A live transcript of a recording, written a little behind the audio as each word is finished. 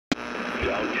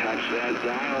Don't touch that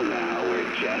dial now. We're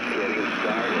just getting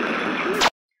started.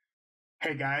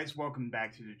 Hey guys, welcome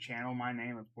back to the channel. My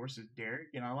name, of course, is Derek,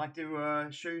 and I'd like to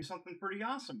show you something pretty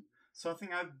awesome.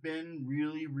 Something I've been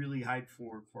really hyped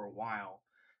for a while.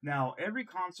 Now, every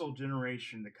console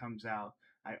generation that comes out,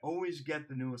 I always get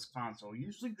the newest console,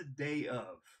 usually the day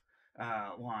of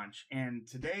launch. And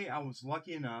today I was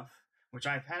lucky enough, which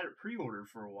I've had it pre-ordered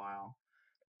for a while,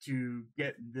 to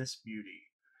get this beauty.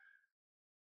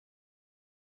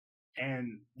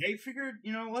 And they figured,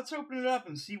 let's open it up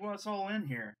and see what's all in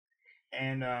here.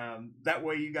 And that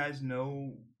way you guys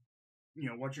know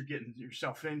what you're getting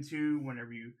yourself into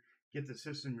whenever you get the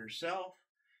system yourself.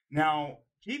 Now,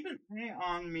 keep an eye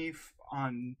on me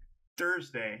on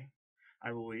Thursday,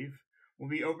 I believe. We'll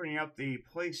be opening up the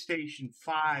PlayStation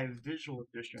 5 Visual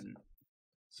Edition.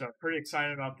 So pretty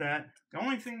excited about that. The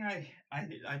only thing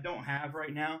I don't have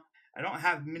right now, I don't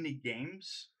have many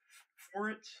games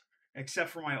for it, except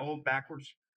for my old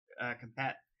backwards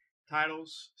compat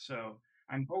titles. So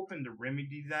I'm hoping to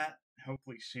remedy that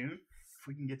hopefully soon if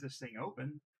we can get this thing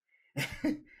open.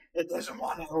 It doesn't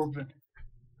want to open.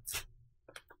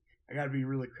 I gotta be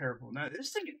really careful. Now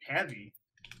this thing is heavy.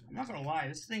 I'm not gonna lie,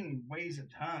 this thing weighs a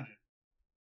ton.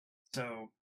 So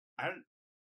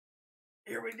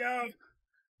here we go.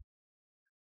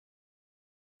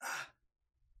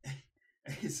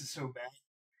 This is so bad.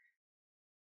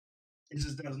 It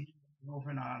just doesn't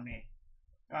open on me.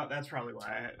 Oh, that's probably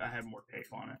why I had more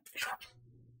tape on it.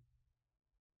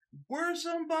 Worst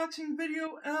unboxing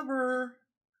video ever.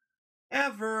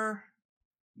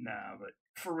 Nah, but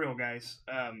for real, guys,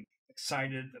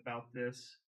 excited about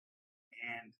this.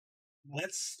 And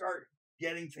let's start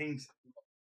getting things.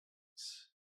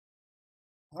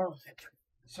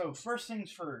 So first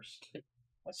things first.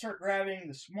 Let's start grabbing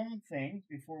the small things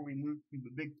before we move to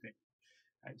the big thing.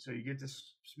 All right, so you get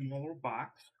this small little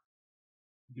box.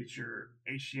 You get your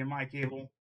HDMI cable,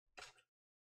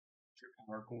 your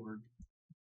power cord.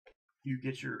 You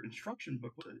get your instruction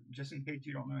booklet, just in case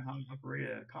you don't know how to operate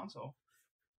a console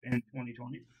in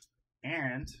 2020.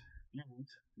 And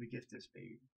we get this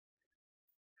baby.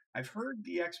 I've heard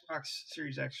the Xbox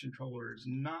Series X controller is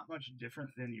not much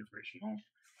different than the original,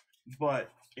 but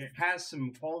it has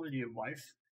some quality of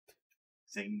life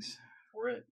things for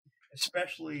it,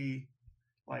 especially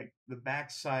like the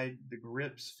backside, the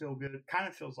grips feel good. It kind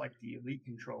of feels like the Elite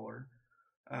controller,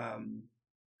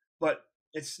 but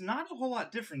it's not a whole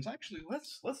lot different. Actually,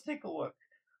 let's take a look.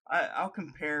 I'll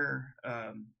compare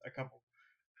a couple.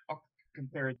 I'll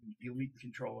compare the Elite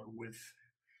controller with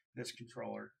this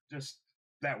controller, just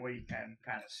that way you can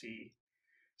kind of see.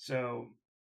 So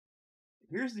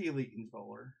here's the Elite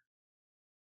controller,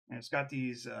 and it's got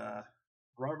these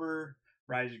rubber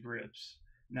rise grips.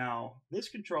 Now this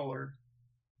controller,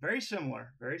 very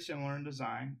similar in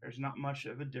design. There's not much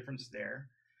of a difference there.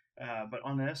 But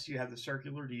on this, you have the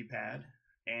circular D-pad,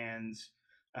 and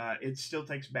it still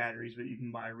takes batteries, but you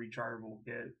can buy a rechargeable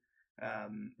kit.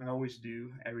 I always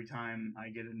do every time I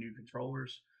get a new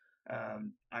controllers.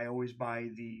 I always buy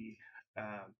the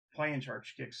play and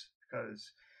charge kits because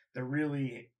they're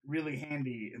really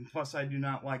handy. And plus, I do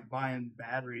not like buying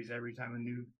batteries every time a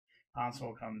new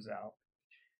console comes out.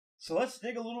 So let's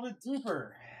dig a little bit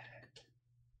deeper.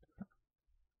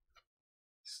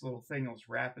 This little thing was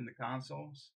wrapping the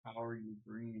consoles. How are your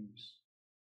dreams?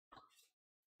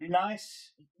 Be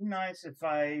nice if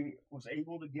I was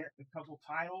able to get a couple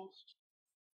titles.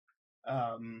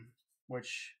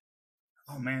 Which,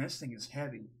 oh man, this thing is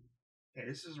heavy. Okay,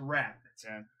 this is a wrap.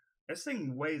 This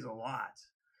thing weighs a lot.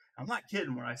 I'm not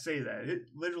kidding when I say that. It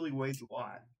literally weighs a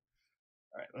lot.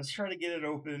 All right, let's try to get it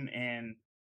open. And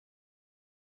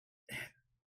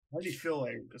how do you feel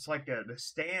like it's like the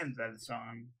stand that it's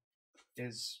on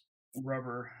is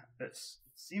rubber. It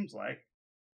seems like.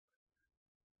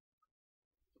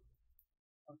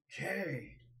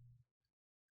 Okay,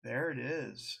 there it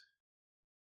is,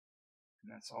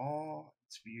 and that's all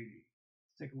its beauty.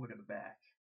 Let's take a look at the back.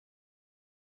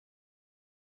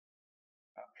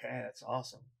 Okay, that's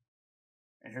awesome.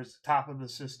 And here's the top of the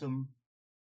system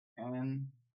and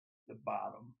the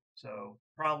bottom. So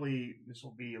probably this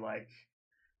will be like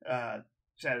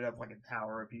set it up like a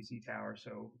tower, a PC tower.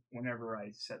 So whenever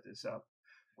I set this up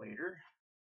later,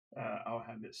 I'll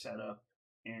have it set up,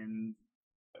 and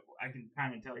I can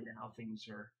kind of tell you how things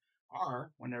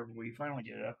are whenever we finally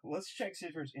get it up. Let's check see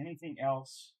if there's anything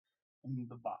else in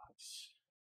the box.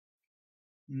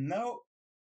 No,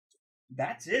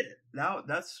 that's it. Now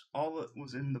that's all that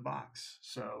was in the box.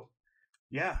 So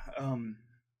yeah,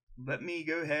 let me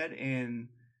go ahead and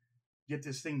get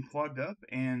this thing plugged up,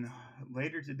 and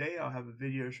later today I'll have a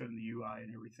video showing the UI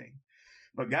and everything.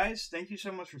 But guys, thank you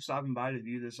so much for stopping by to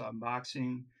view this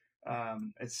unboxing.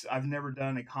 I've never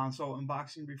done a console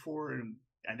unboxing before, and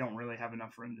I don't really have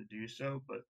enough room to do so.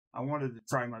 But I wanted to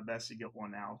try my best to get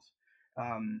one out.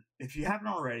 If you haven't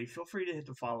already, feel free to hit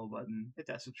the follow button, hit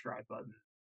that subscribe button.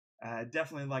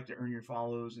 Definitely like to earn your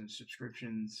follows and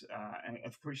subscriptions. And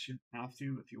of course, you have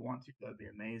to if you want to. That'd be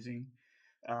amazing.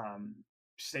 Um,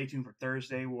 Stay tuned for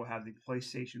Thursday. We'll have the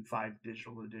PlayStation 5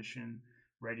 Digital Edition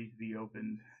ready to be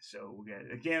opened. So we'll get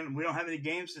it. Again, we don't have any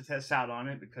games to test out on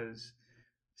it because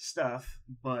stuff.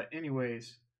 But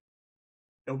anyways,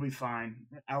 it'll be fine.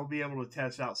 I'll be able to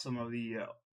test out some of the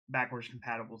backwards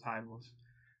compatible titles.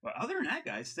 But other than that,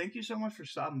 guys, thank you so much for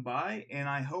stopping by. And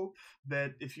I hope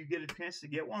that if you get a chance to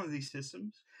get one of these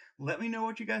systems, let me know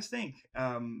what you guys think.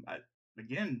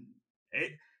 Again,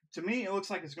 to me, it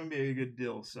looks like it's going to be a good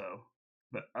deal. So,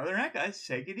 but other than that, guys,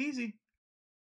 take it easy.